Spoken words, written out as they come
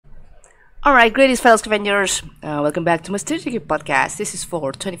Alright, greetings fellow scavengers. Welcome back to MusT3kube podcast. This is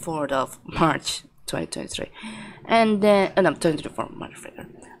for 24th of March 2023. And, no, 2024 March.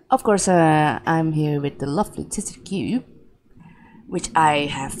 Of course, I'm here with the lovely MusT3kube, which I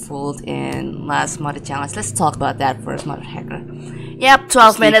have fooled in last Mother Challenge. Let's talk about that first, Mother Hacker. Yep,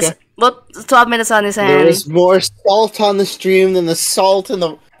 12 minutes. What? 12 minutes on his hand. There is more salt on the stream than the salt on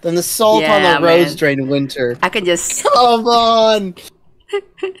the rose drain winter. I can just come on.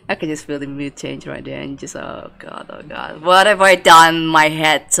 I can just feel the mood change right there and just oh god. What have I done? My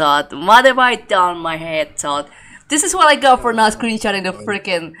head thought. What have I done? My head thought. This is what I got for not screenshotting the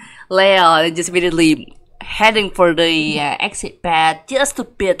freaking layout and just immediately heading for the exit pad just to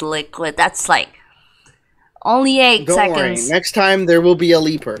bit liquid. That's like only 8 Don't seconds. worry. Next time there will be a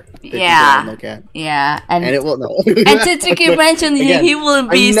leaper. Yeah. Yeah. And it will no. And MusT3kube mentioned Again, he will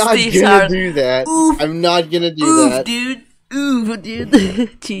be I'm not Steve gonna do that. Oof. I'm not gonna do Oof, that. dude. Ooh,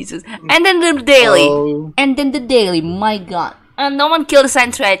 dude. Jesus. And then the daily. Oh. And then the daily. My god. No one killed the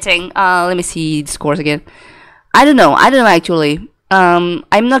sentry, I think. Let me see the scores again. I don't know actually. I'm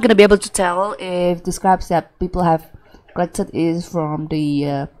not gonna be able to tell if the scraps that people have collected is from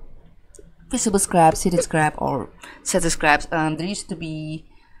the visible scraps, hidden scrap, or set of scraps. There used to be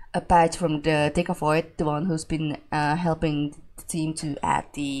a patch from the Take a Void, the one who's been helping the team to add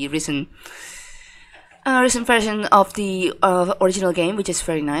the recent version of the original game, which is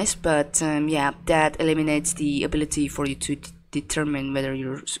very nice. But yeah, that eliminates the ability for you to determine whether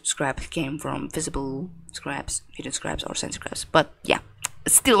your scrap came from visible scraps, hidden scraps, or sentry scraps. But yeah,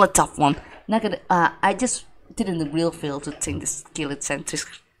 it's still a tough one. Not gonna. I just didn't real feel to think this kill it sentry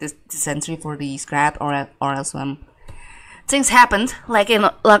for the scrap, or else things happened like on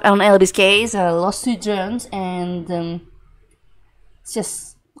LB's case. Lost 2 drones and it's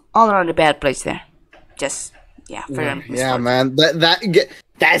just all around a bad place there. Just yeah, yeah, man.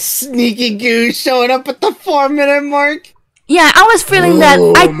 That sneaky goose showing up at the 4-minute mark. Yeah, I was feeling that.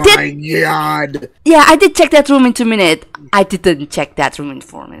 Oh my god. Yeah, I did check that room in 2 minutes. I didn't check that room in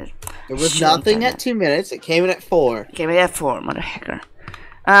 4 minutes. It was nothing at 2 minutes. It came in at 4. Came in at 4, mother hacker.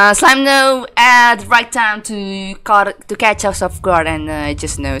 Slime know at the right time to catch us off guard, and it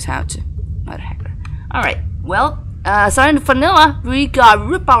just knows how to, mother hacker. All right, well. Starting the vanilla, we got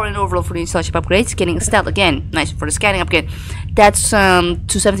root power and overload for the installation upgrades, scanning stealth again. Nice for the scanning upgrade. That's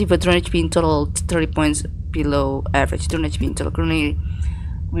 270 for 300 HP in total, 30 points below average. 200 HP in total. Currently,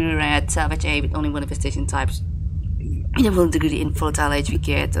 we're at salvage A with only 1 infestation types. In a degree in volatile age, we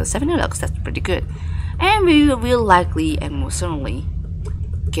get 7 lux. That's pretty good. And we will likely and most certainly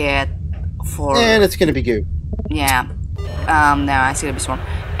get 4. And it's gonna be good. Yeah. No, I see it'll be swarm.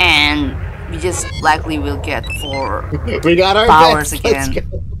 And we just likely will get 4 we got our powers best. again.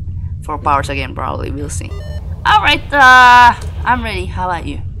 4 powers again, probably. We'll see. Alright, I'm ready. How about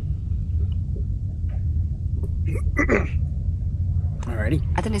you? Alrighty.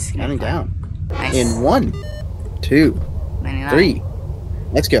 I think it's counting down. Nice. In 1, 2, 99, 3.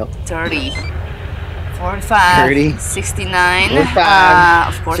 Let's go. 30, 45, 30, 69.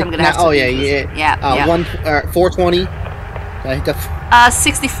 45. Of course, I'm gonna have to. Oh yeah. 420. I hit the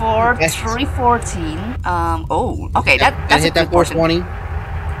 64, 314. Oh, okay, that's I hit a that good portion.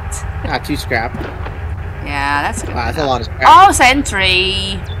 420. 2 scrap. Yeah, that's good. Wow, that's a lot of scrap. Oh,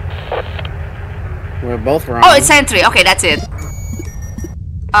 sentry. We're both wrong. Oh, it's sentry. Okay, that's it.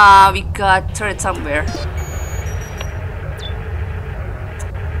 We got turret somewhere.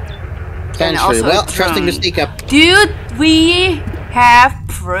 Sentry. Well, trusting to sneak up. Dude, we have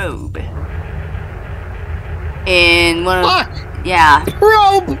probe. In one of yeah.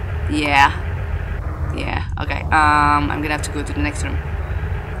 Probe! Yeah. Okay. I'm gonna have to go to the next room.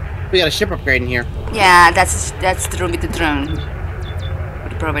 We got a ship upgrade in here. Yeah, that's the room with the drone.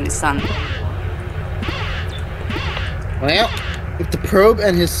 With the probe and his son. Well, with the probe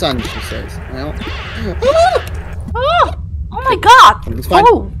and his son, she says. Well. Oh my god! Everything's fine.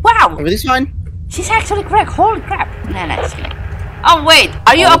 Oh wow! Everything's fine. She's actually correct. Holy crap! Nah, just kidding. Oh wait,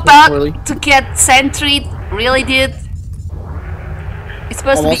 are you about to get sentry? Really, dude? It's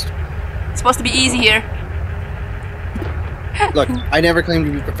supposed to be easy here. Look, I never claimed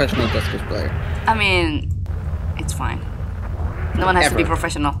to be a professional Duskers player. I mean, it's fine. No one has to be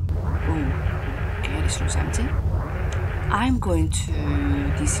professional. Ooh. Okay, this room's empty. I'm going to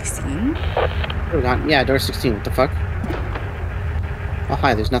D16. Oh, yeah, door 16. What the fuck? Oh,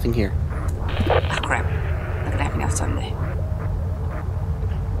 hi. There's nothing here. Oh crap! Not gonna happen outside today.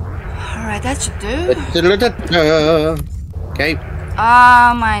 Alright, that should do. Okay.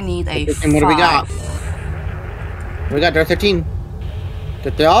 I need a 5. And what do we got? We got door 13.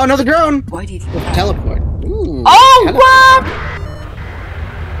 Oh, another drone! Why did teleport. Ooh, oh, teleport. what?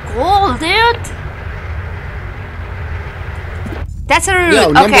 Gold dude? That's a Yo,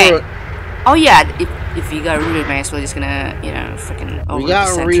 route. Okay. number. Oh yeah, if you got a reroute, may as well just gonna, you know, freaking over We got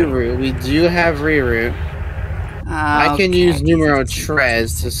the century. reroute. We do have reroute. I can use numero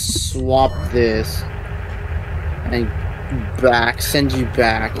tres to swap this and back, send you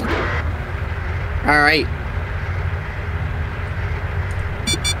back. Alright.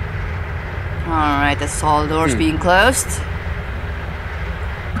 Alright, that's all doors being closed.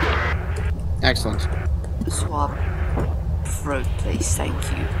 Excellent. Swap fruit, please, thank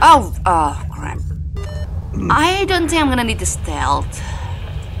you. Oh, crap. I don't think I'm gonna need the stealth.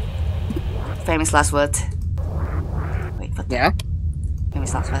 Famous last word. Wait, what? Yeah?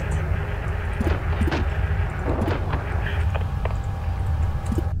 Famous last word.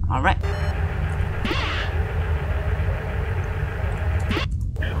 Alright.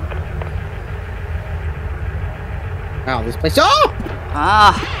 Wow, this place. Oh!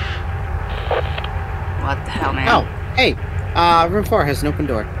 Ah. What the hell, man? Oh, hey. Room 4 has an open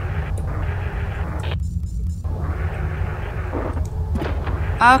door.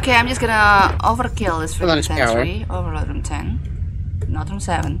 Okay, I'm just gonna overkill this Hold on, freaking it's power. century. Overload room 10. Not room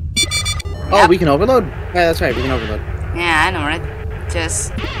 7. Oh, Yep. we can overload? Yeah, that's right, we can overload. Yeah, I know, right?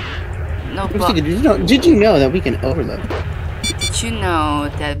 Just... No problem. Did you know that we can overload? Did you know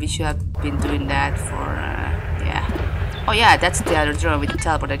that we should have been doing that for, yeah. Oh yeah, that's the other drawer with the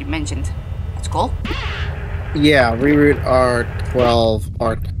teleport that you mentioned. That's cool. Yeah, reroute R12,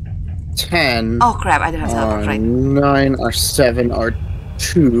 R10. Oh crap, I don't have teleport, right. R9, R7,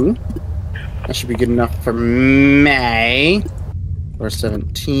 R2. That should be good enough for May.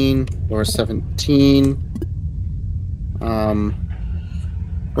 R17, R17.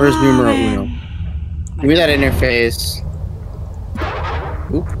 Where's numero uno? Give me that interface.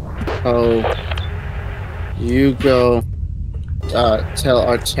 Oop. Oh. You go. Tell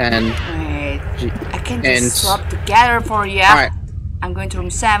R10. Wait, I can and- just swap together for you. Alright. I'm going to room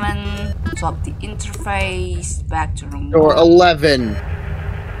 7, swap the interface, back to room Door 1. 11.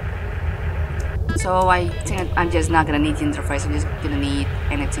 So I think I'm just not gonna need the interface, I'm just gonna need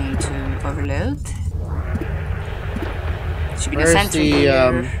anything to overload. Should be the Where's sentry the,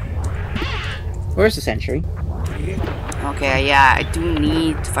 here. Where's the sentry? Okay, yeah, I do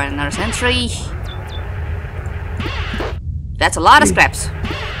need to find another sentry. That's a lot of scraps.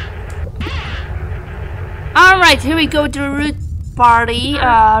 Alright, here we go to the root party.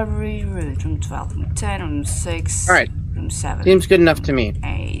 Reroute room 12, room 10, room 6, Alright. room 7, Seems good enough to me.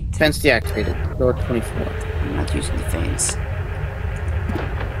 8. Defense deactivated. Door 24. I'm not using defense.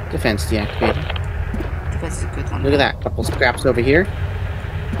 Defense deactivated. Defense is a good one. Look at that. Couple scraps over here.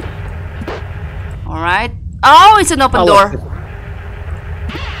 Alright. Oh, it's an open Oh, door. look.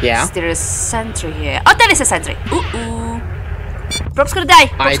 Yeah. Is there a sentry here? Oh, there is a sentry. Ooh. Prob's gonna die. I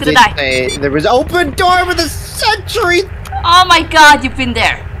Prob's gonna did die. say there was open door with a sentry. Oh my god, you've been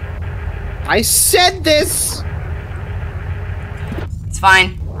there. I said this. It's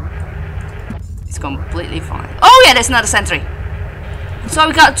fine. It's completely fine. Oh yeah, there's another sentry. So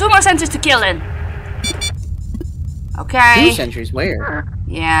we got 2 more sentries to kill in. Okay. 2 sentries. Where?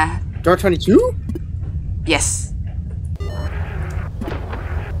 Yeah. Door 22. Yes.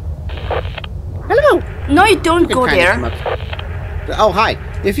 Hello. No, you don't go Kindly there. come up. Oh, hi.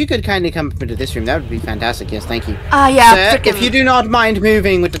 If you could kindly come up into this room, that would be fantastic. Yes, thank you. Ah, yeah. Sir, Frickin'. if you do not mind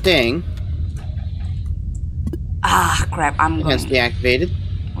moving with the thing. Ah, crap. I'm Defense going. deactivated.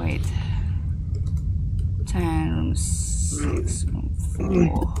 Wait. 10, room 6, room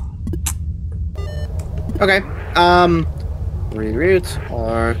 4. Okay. Reroute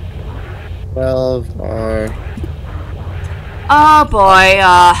or 12 or Oh boy.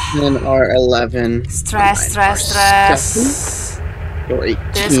 10 or 11. Stress. Or 18.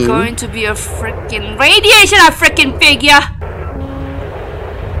 There's going to be a freaking radiation of freaking figure.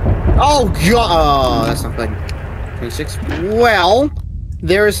 Oh god! Oh, that's not good. 26. Well,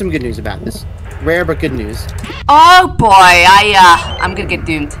 there is some good news about this. Rare but good news. Oh boy, I'm gonna get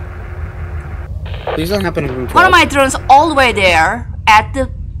doomed. Please don't happen in room 12. One of my drones all the way there at the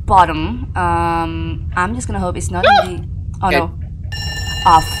bottom. I'm just gonna hope it's not in the. Oh Okay. no!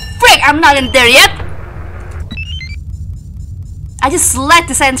 Oh frick! I'm not in there yet. I just let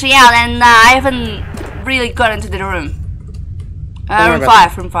the sentry out and I haven't really got into the room. Room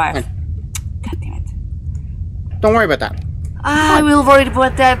 5. Room 5. Fine. God damn it! Don't worry about that. I will worry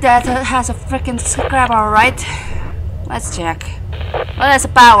about that. That has a freaking scrap. All right. Let's check. Well, that's a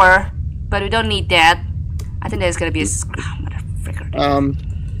power, but we don't need that. I think there's gonna be a scrap. Motherfricker.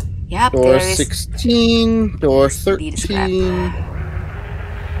 Yep, Door there is. 16, door Need a scrap. 13.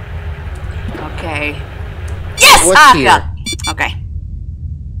 Okay. Yes! What's here? God. Okay.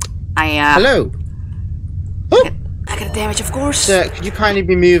 Hello. I got damage, of course. Sir, could you kindly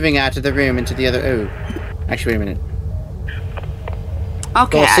be moving out of the room into the other... Oh. Actually, wait a minute.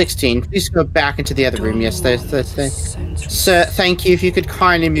 Okay. Door 16. Please go back into the other room. Yes, there's... Sir, thank you. If you could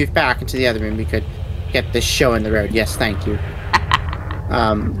kindly move back into the other room, we could get this show on the road. Yes, thank you.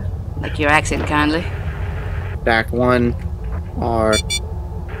 Like your accent, kindly. Back 1.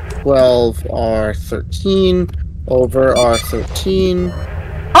 R12, R13. Over R13.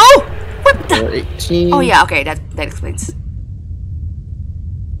 Oh! What the? R18. Oh yeah, okay, that explains.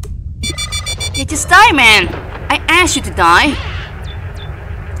 Yeah, just die, man. I asked you to die.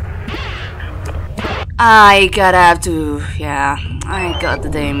 I got the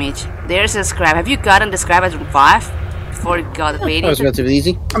damage. There's a scrap. Have you gotten the scrap at room 5? Before you got the That was relatively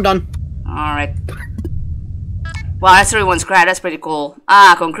easy. I'm done. Alright. Wow, that's really one scrap. That's pretty cool.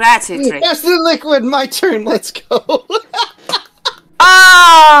 Ah, congrats, Hitri. That's the liquid. My turn. Let's go.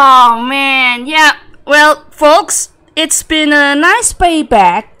 Oh, man. Yeah. Well, folks, it's been a nice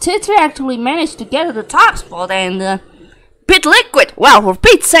payback. Hitri actually managed to get to the top spot and beat Liquid. Well, for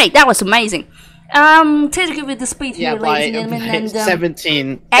Pete's sake, that was amazing. Hitri with the speed here, ladies and gentlemen. And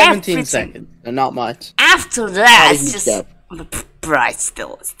 17 seconds. Not much. After that, it's just... Right,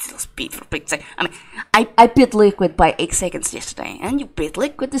 still speed for Pete's sake. I mean, I beat Liquid by 8 seconds yesterday, and you beat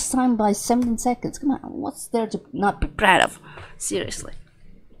Liquid this time by 17 seconds. Come on, what's there to not be proud of? Seriously.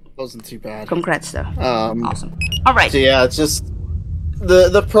 Wasn't too bad. Congrats, though. Awesome. Alright. So yeah, it's just...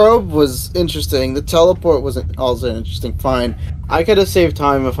 The probe was interesting. The teleport was also interesting. Fine. I could have saved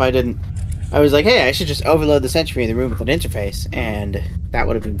time if I didn't... I was like, hey, I should just overload the sentry in the room with an interface, and that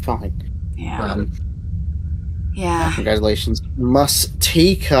would have been fine. Yeah. Yeah. Congratulations.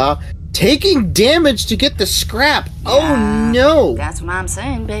 MusT3kube taking damage to get the scrap. Yeah, oh no. That's what I'm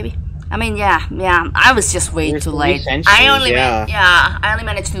saying, baby. I mean, yeah. I was just way too late. I only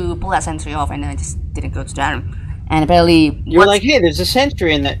managed to pull that sentry off, and then I just didn't go to that room. And apparently, you were like, "Hey, there's a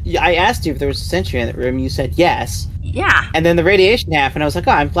sentry in that." I asked you if there was a sentry in that room. You said yes. Yeah. And then the radiation happened. And I was like,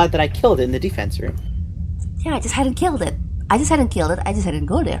 "Oh, I'm glad that I killed it in the defense room." Yeah, I just hadn't killed it. I just hadn't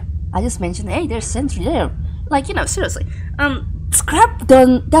go there. I just mentioned, "Hey, there's a sentry there." Like, you know, seriously. Scrap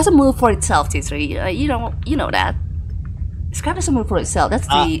doesn't move for itself, T3. You know that. Scrap doesn't move for itself. That's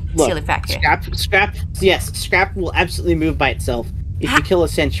the silly fact here. Scrap will absolutely move by itself if you kill a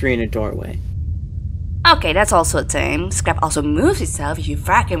sentry in a doorway. Okay, that's also a thing. Scrap also moves itself if you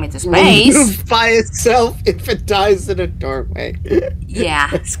vacuum into space. Move by itself if it dies in a doorway.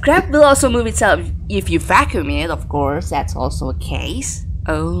 Yeah, scrap will also move itself if you vacuum it, of course. That's also a case.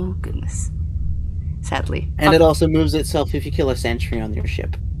 Oh, goodness. Sadly. And it also moves itself if you kill a sentry on your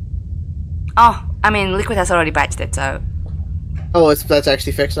ship. Oh, I mean, Liquid has already patched it, so... Oh, that's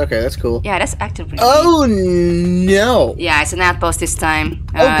actually fixed? Okay, that's cool. Yeah, that's active. Oh, no! Yeah, it's an outpost this time.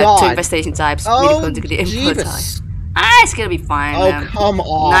 Oh, God. 2 infestation types. Oh, Jesus. It's gonna be fine. Oh, come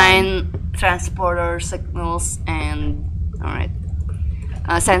on. 9 transporter signals and... Alright.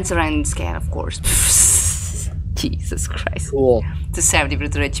 Sensor and scan, of course. Jesus Christ. Cool. To 70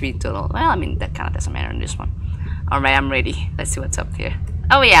 brutal HP in total. Well, I mean, that kind of doesn't matter in this one. Alright, I'm ready. Let's see what's up here.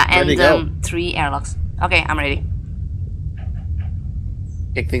 Oh, yeah, and 3 airlocks. Okay, I'm ready.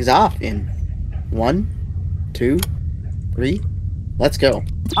 Kick things off in 1, 2, 3. Let's go.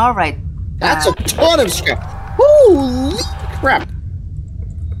 Alright. That's a ton of scrap. Holy crap.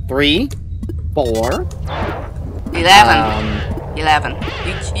 3, 4. 11.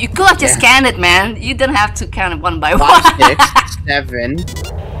 You could have just scanned it, man. You didn't have to count it one by 5, 6, 7.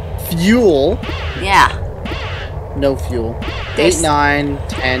 Fuel. Yeah. No fuel. 8, 9,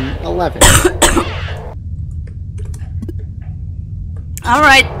 10, 11.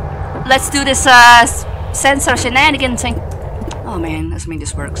 Alright. Let's do this sensor shenanigans thing. Oh man, let's make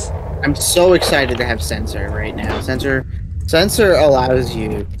this works. I'm so excited to have sensor right now. Sensor allows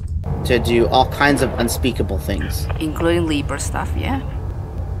you to do all kinds of unspeakable things. Including Leaper stuff, yeah.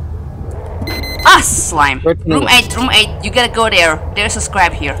 Ah, slime. Room 8, you gotta go there. There's a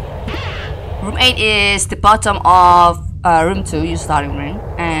scrap here. Room 8 is the bottom of room 2, your starting room.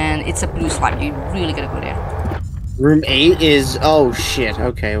 And it's a blue slime. You really gotta go there. Room 8 is... Oh, shit.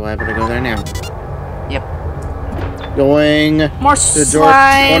 Okay, well, I better go there now. Yep. Going more to door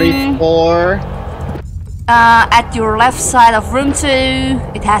 24. At your left side of room 2,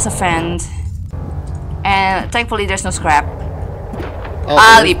 it has a vent. And thankfully there's no scrap.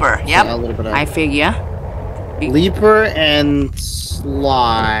 Oh, Leaper, yep. A little bit of... I figure. Leaper and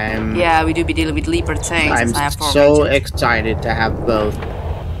slime. Yeah, we do be dealing with Leaper things. I'm so excited to have both.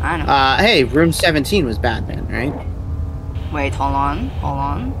 I know. Hey, room 17 was Batman, right? Wait, hold on.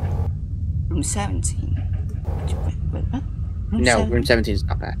 Room 17. Wait, what? No, room 17 is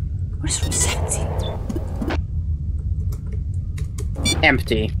not bad. Where's room 17?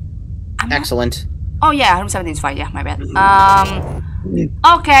 Empty. Excellent. Oh yeah, room 17 is fine. Yeah, my bad.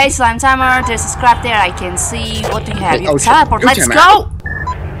 Okay, slime timer. There's a scrap there. I can see. What do you have? You have teleport. Let's go.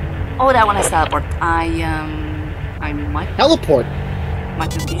 Oh, that one has teleport. I might teleport.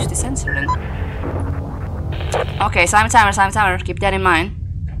 Might have used the sensor then. Okay, slime timer. Keep that in mind.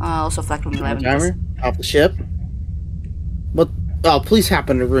 Also, flag room 11. Timer. Off the ship. What? Oh, please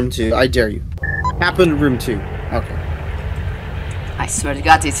happen to room 2. I dare you. Happen to room 2. Okay. I swear to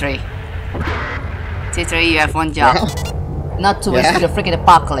God, T3. T3, you have one job. Yeah. Not to wish for the freaking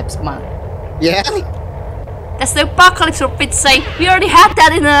apocalypse, come on. Yeah? That's the apocalypse for Pete's sake. We already had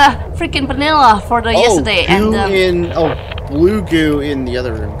that in freaking vanilla for the yesterday. Goo and blue goo in the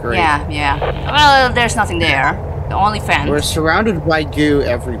other room. Great. Yeah. Well, there's nothing there. The only fan. We're surrounded by goo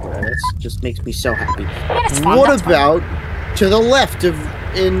everywhere. That just makes me so happy. Yeah, that's fun. What about to the left of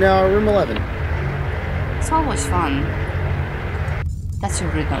in room 11? It's always fun. That's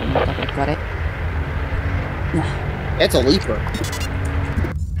your rhythm. Okay, got it. That's a leaper.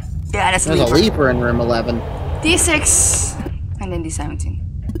 Yeah, that's There's a leaper in room 11. D6 and then D17.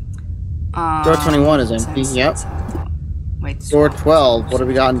 Door 21 is empty. Yep. Wait. Door 12. What have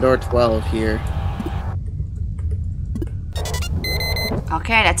we got in door 12 here?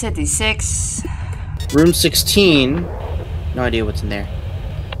 Okay, that's it. D6. Room 16. No idea what's in there.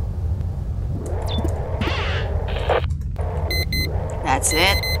 That's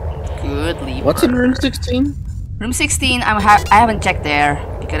it. Good leaper. What's in room 16? Room 16, I haven't checked there.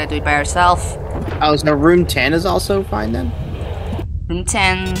 You gotta do it by yourself. Oh, so room 10 is also fine then? Room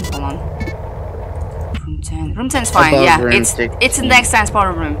 10, hold on. Room 10. Room 10 is fine, Above yeah. room It's 16. the next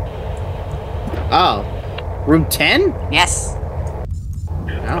transporter room. Oh. Room 10? Yes.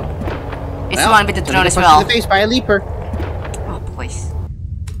 Oh. It's the one with the drone as well. In the face by a leaper. Oh, please.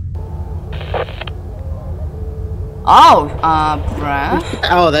 Oh, bruh.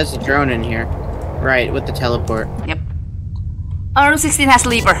 Oh, that's the drone in here. Right, with the teleport. Yep. Room 16 has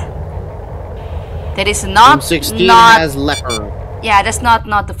leaper. That is not. Room 16 has leper. Yeah, that's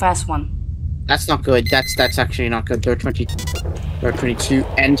not the fast one. That's not good. That's actually not good. Door 20. Door 22.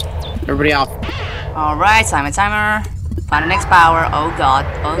 And everybody off. Alright, timer. Find the next power. Oh god.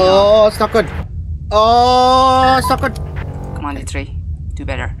 Oh no. Oh, it's not good. Oh, it's not good. Come on, D3. Do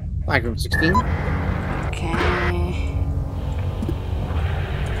better. Like room 16. Okay.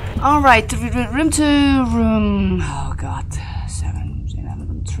 Alright, room 2, room... Oh god. 7, 11,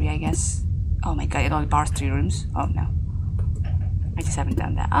 room 3, I guess. Oh my god, it only bars 3 rooms. Oh no. I just haven't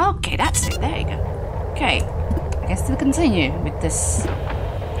done that. Okay, that's it. There you go. Okay. I guess we'll continue with this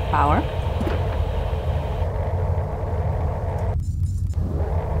power.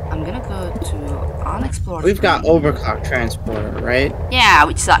 I'm gonna go to unexplored. We've got overclock transporter, right? Yeah,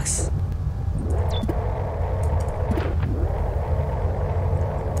 which sucks.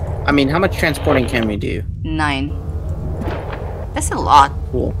 I mean, how much transporting can we do? 9. That's a lot.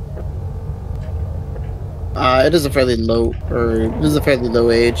 Cool. It is a fairly low,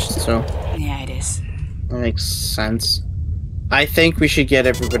 age, so Yeah, it is. that makes sense. I think we should get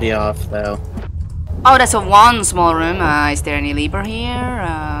everybody off, though. Oh, that's a one small room. Is there any lever here?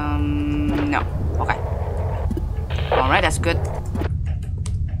 No. Okay. Alright, that's good.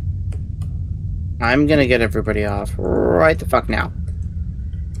 I'm gonna get everybody off right the fuck now.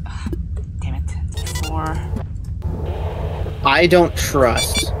 Damn it. 4. I don't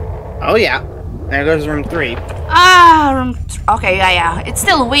trust. Oh yeah, there goes room 3. Okay, yeah. It's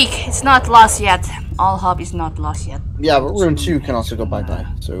still weak. It's not lost yet. All hub is not lost yet. Yeah, but room 2 can also go bye-bye,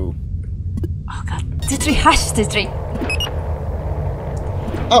 so... Oh god. T3 hash T3.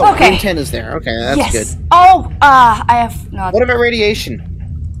 Oh, okay. room 10 is there. Okay, that's good. Oh, I have not... What about radiation?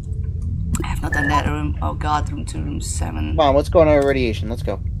 I have not done that room. Oh god, room 2, room 7. Come on, what's going on with radiation? Let's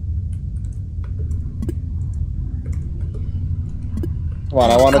go. Come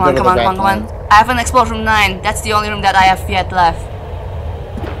on, I want to go to the back line. I haven't explored room 9. That's the only room that I have yet left.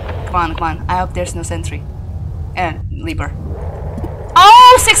 Come on. I hope there's no sentry. And leaper.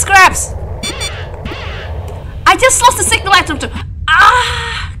 Oh, 6 scraps! I just lost the signal at room 2.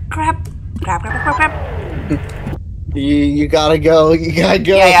 Ah! Crap. You gotta go.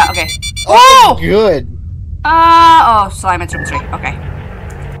 Yeah, okay. Oh! Good. Slime at room 3. Okay.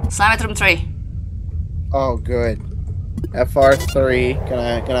 Slime at room 3. Oh, good. FR3.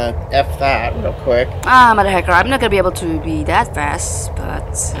 Gonna F that real quick. Mother hacker, I'm not gonna be able to be that fast, but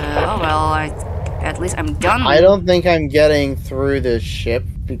oh well, at least I'm done. I don't think I'm getting through this ship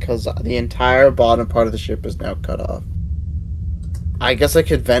because the entire bottom part of the ship is now cut off. I guess I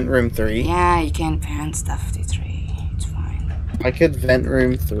could vent room 3. Yeah, you can vent stuff, D3. It's fine. I could vent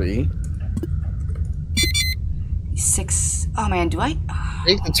room 3. 6. Oh man, do I?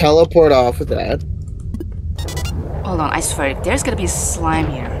 Take the teleport off with that. Hold on, I swear, there's gonna be slime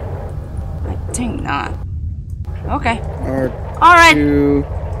here. I think not. Okay. Alright. R2,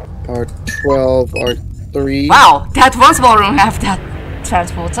 R12, R3. Wow, that one small room have that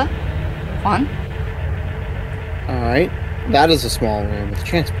transporter. Fun. Alright. That is a small room with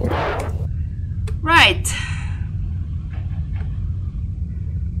transport. Right.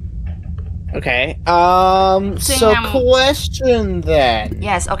 Okay. So question then.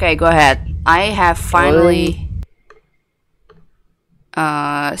 Yes, okay, go ahead. I have finally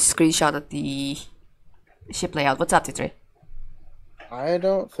screenshotted the ship layout. What's up, T3? I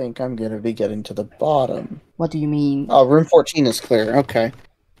don't think I'm gonna be getting to the bottom. What do you mean? Oh, room 14 is clear. Okay.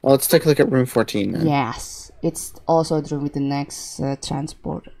 Well, let's take a look at room 14 then. Yes, it's also the room with the next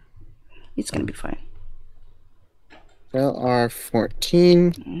transporter. It's gonna be fine.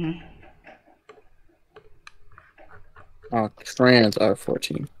 LR14. Oh, trans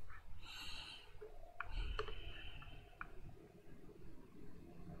R14.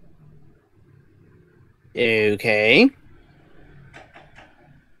 Okay.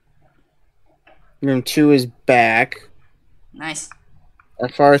 Room 2 is back. Nice.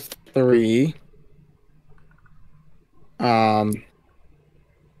 FR3. I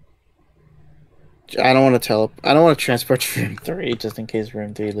don't want to transport to room 3 just in case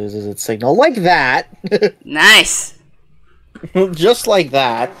room 3 loses its signal. Like that. Nice. Just like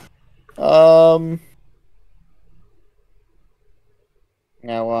that. Yeah,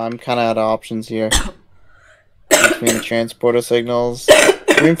 well, I'm kind of out of options here. Between the transporter signals.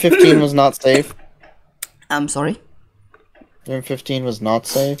 Room 15 was not safe. I'm sorry? Room 15 was not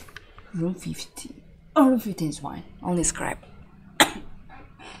safe. Room 15. Oh, room 15 is fine. Only scrap.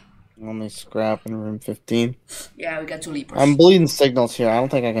 Only scrap in room 15. Yeah, we got 2 leapers. I'm bleeding signals here. I don't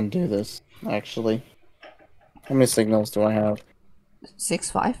think I can do this, actually. How many signals do I have?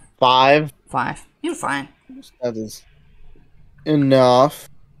 6, 5? 5. 5. You're fine. That is enough.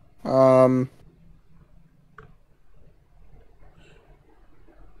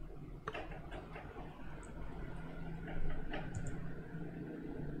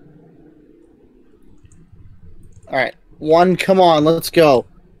 Alright. 1, come on, let's go.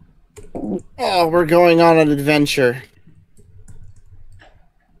 Oh, we're going on an adventure.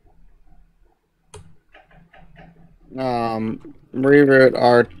 Reroute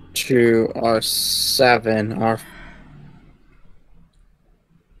R2, R7,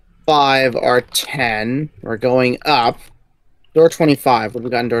 R5, R10. We're going up. Door 25. What have we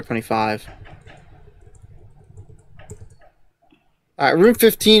got in door 25? Alright, room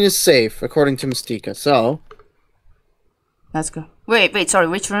 15 is safe, according to MusT3kube, so... Let's go. Wait, sorry,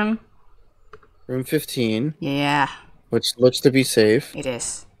 which room? Room 15. Yeah. Which looks to be safe. It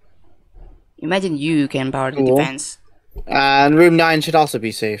is. Imagine you can power the defense. And room 9 should also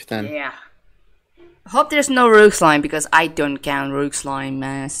be safe then. Yeah. Hope there's no rogue slime because I don't count rogue slime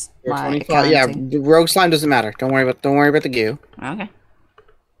as my accounting. Yeah, the rogue slime doesn't matter. Don't worry about the goo. Okay.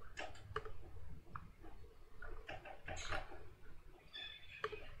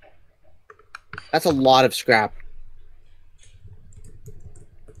 That's a lot of scrap.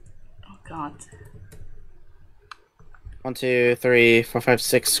 Oh god. 1, 2, 3, 4, 5,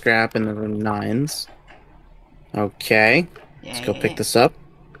 6 scrap in the room 9s. Okay. Let's go pick this up.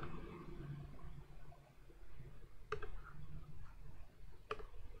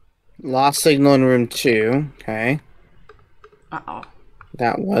 Lost signal in room 2. Okay. Uh-oh.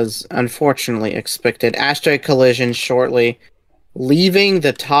 That was unfortunately expected. Asteroid collision shortly. Leaving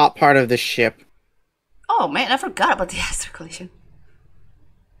the top part of the ship. Oh man, I forgot about the asteroid collision.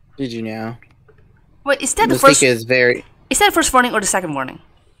 Did you know? Wait, is that the MusT3kube first? Is very... Is that the first warning or the second warning?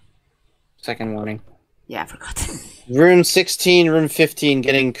 Second warning. Yeah, I forgot. Room 16, room 15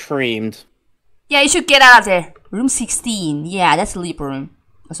 getting creamed. Yeah, you should get out of there. Room 16. Yeah, that's the leaper room.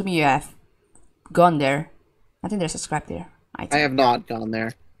 Assuming you have gone there. I think there's a scrap there. I have not gone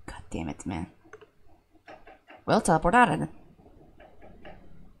there. God damn it, man. Well, teleport out of it.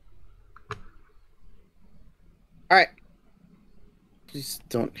 Alright. Please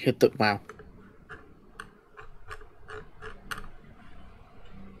don't hit the... Wow.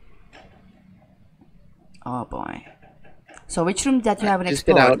 Oh boy. So which room that you haven't Just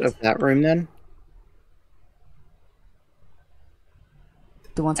explored? get out of that room then.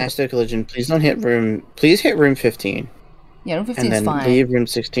 The ones Asteroid collision. Please don't hit room... Please hit room 15. Yeah, room 15 and is then fine. leave room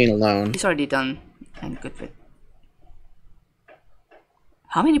 16 alone. He's already done. I'm good with.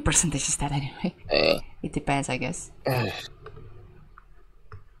 How many percentage is that anyway? It depends, I guess.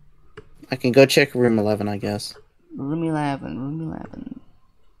 I can go check room 11, I guess. Room 11. Room 11.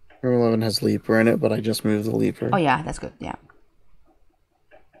 Room 11 has leaper in it, but I just moved the leaper. Oh yeah, that's good. Yeah.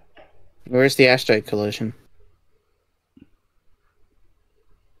 Where's the asteroid collision?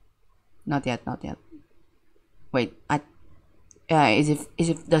 Not yet. Not yet. Wait. Does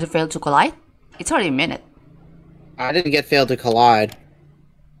it fail to collide? It's already a minute. I didn't get failed to collide.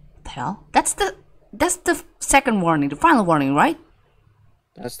 What the hell? That's the second warning, the final warning, right?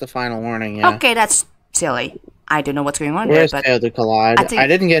 That's the final warning, yeah. Okay, that's silly. I don't know what's going on Where's there, but failed to collide? I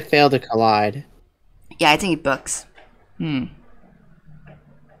didn't get failed to collide. Yeah, I think it bugs. I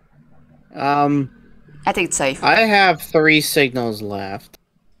think it's safe. I have 3 signals left.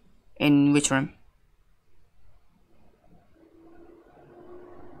 In which room?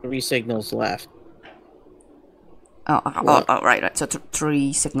 3 signals left. Right. So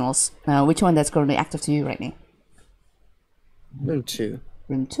 3 signals. Which one that's currently active to you right now? Room 2.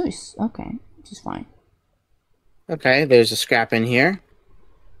 Room 2 is okay, which is fine. Okay, there's a scrap in here.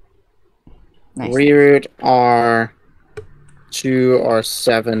 Nice. Reroute R2,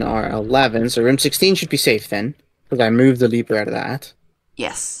 R7, R11. So room 16 should be safe then, because I moved the leaper out of that.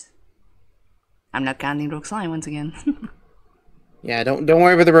 Yes. I'm not counting rogue slime once again. Yeah, don't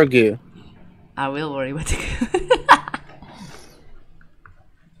worry about the rogue goo. I will worry about the goo.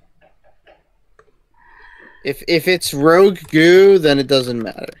 If it's rogue goo, then it doesn't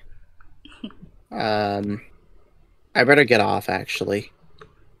matter. I better get off, actually.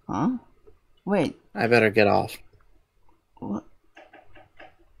 Huh? Wait. I better get off. What?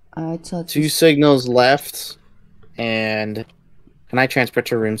 I thought 2 signals left, and can I transport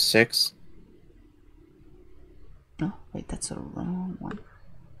to room 6? No, wait, that's a wrong one.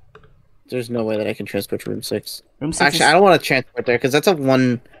 There's no way that I can transport to room 6. Room 6 Actually, I don't want to transport there, because that's a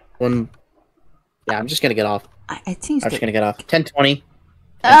one... Yeah, I'm just gonna get off. I think I'm just gonna get off. 10:20.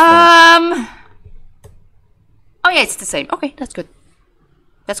 Oh yeah, it's the same. Okay, that's good.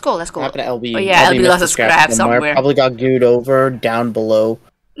 That's cool. That's cool. What happened to LB? Oh yeah, LB lost a scrap somewhere. Probably got gooed over down below.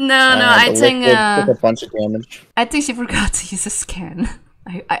 No, I think took a bunch of damage. I think she forgot to use a scan.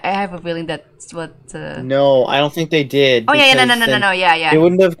 I have a feeling that's what. No, I don't think they did. Oh yeah, no, yeah. They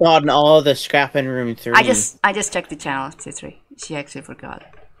wouldn't have gotten all the scrap in room 3. I just checked the channel, MusT3. She actually forgot.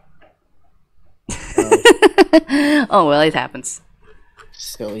 Oh well, it happens.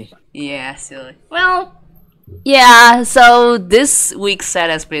 Silly. Yeah, silly. Well, yeah. So this week's set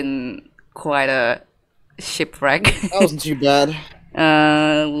has been quite a shipwreck. That wasn't too bad.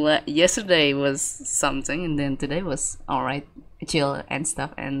 Yesterday was something, and then today was alright, chill and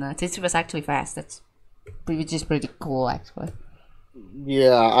stuff. And today was actually fast. Which is pretty cool, actually.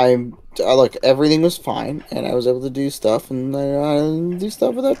 Yeah, look. Everything was fine, and I was able to do stuff, and do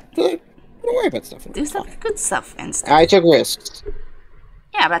stuff without. Don't worry about stuff. Do stuff, good stuff and stuff. I took risks.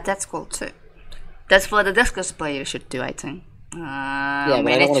 Yeah, but that's cool too. That's what the Duskers player should do, I think. Yeah,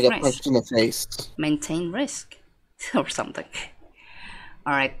 but I don't want to get punched in the face. Maintain risk. Or something.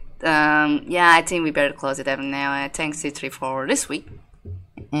 Alright. Yeah, I think we better close it up now. Thanks MusT3 for this week.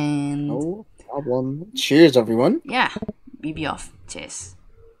 And no problem. Cheers, everyone. Yeah, we be off. Cheers.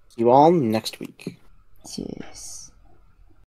 See you all next week. Cheers.